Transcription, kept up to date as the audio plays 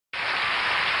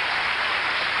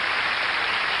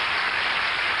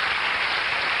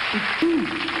It's true.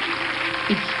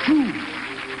 It's true.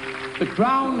 The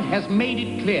Crown has made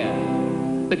it clear.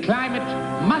 The climate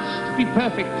must be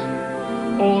perfect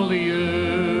all the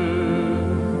year.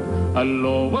 A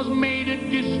law was made a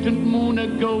distant moon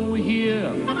ago here.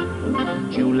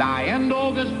 July and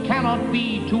August cannot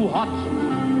be too hot.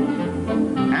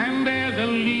 And there's a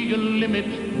legal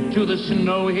limit to the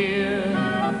snow here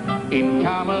in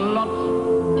Camelot.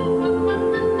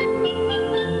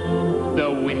 The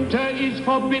winter is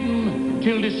forbidden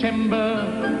till December,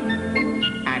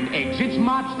 and exits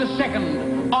March the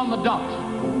 2nd on the dot.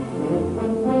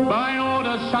 By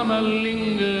order, summer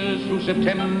lingers through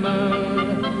September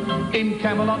in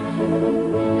Camelot.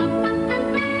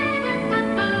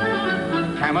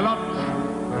 Camelot,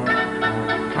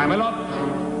 Camelot,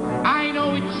 I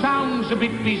know it sounds a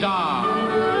bit bizarre,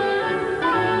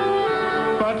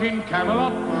 but in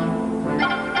Camelot,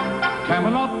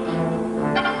 Camelot,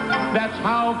 that's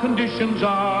how conditions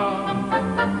are.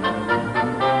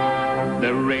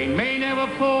 The rain may never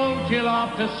fall till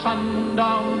after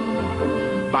sundown.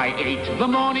 By 8 the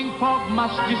morning fog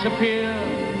must disappear.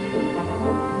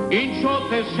 In short,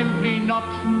 there's simply not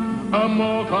a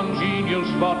more congenial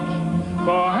spot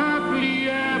for happily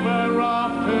ever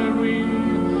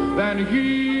aftering than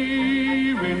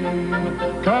here in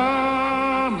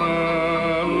Camelot.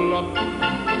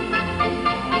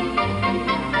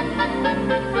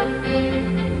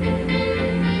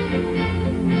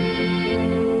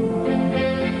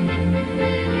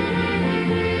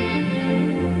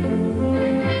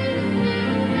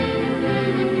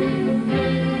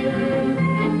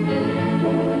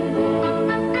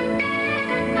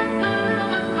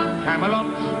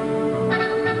 Camelot,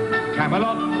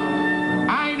 Camelot,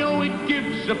 I know it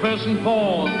gives a person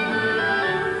pause,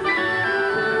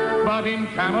 but in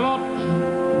Camelot,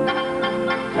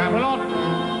 Camelot,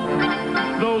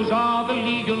 those are the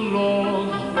legal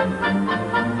laws.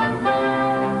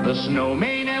 The snow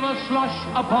may never slush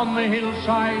upon the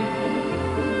hillside.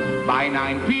 By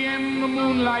 9 p.m. the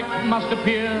moonlight must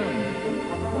appear.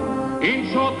 In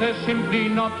short, there's simply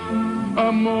not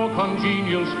a more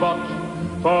congenial spot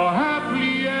for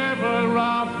happily ever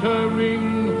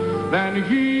aftering than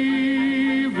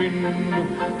here in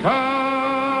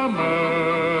Camelot.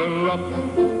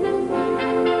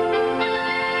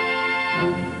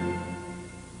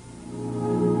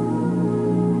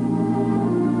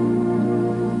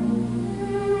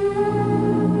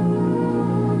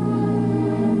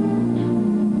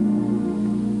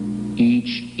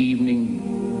 Each evening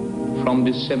from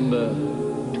December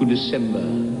to December,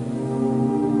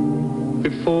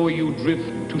 before you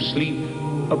drift to sleep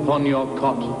upon your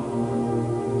cot,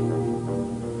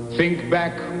 think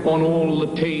back on all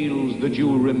the tales that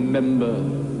you remember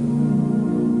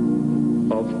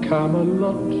of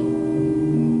Camelot.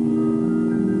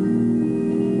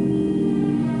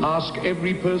 Ask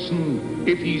every person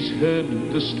if he's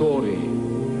heard the story,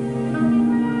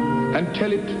 and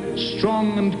tell it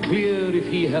strong and clear if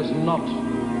he has not,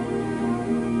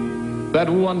 that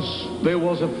once there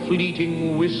was a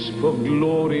fleeting wisp of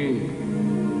glory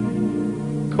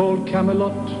called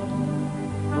Camelot.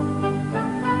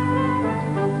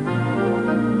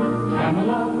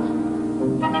 Camelot,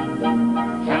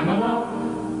 Camelot,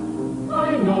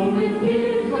 I know it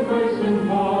is a person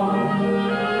born,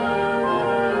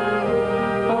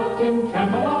 but in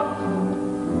Camelot,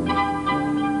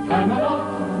 Camelot,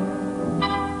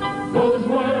 those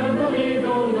were the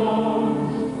legal laws.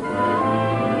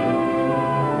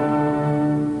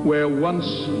 Where once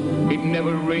it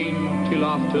never rained till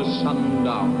after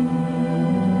sundown.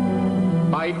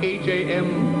 By 8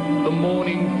 a.m. the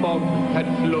morning fog had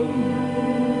flown.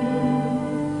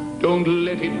 Don't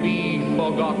let it be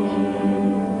forgot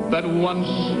that once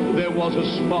there was a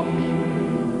spot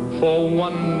for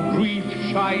one brief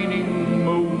shining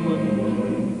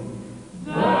moment.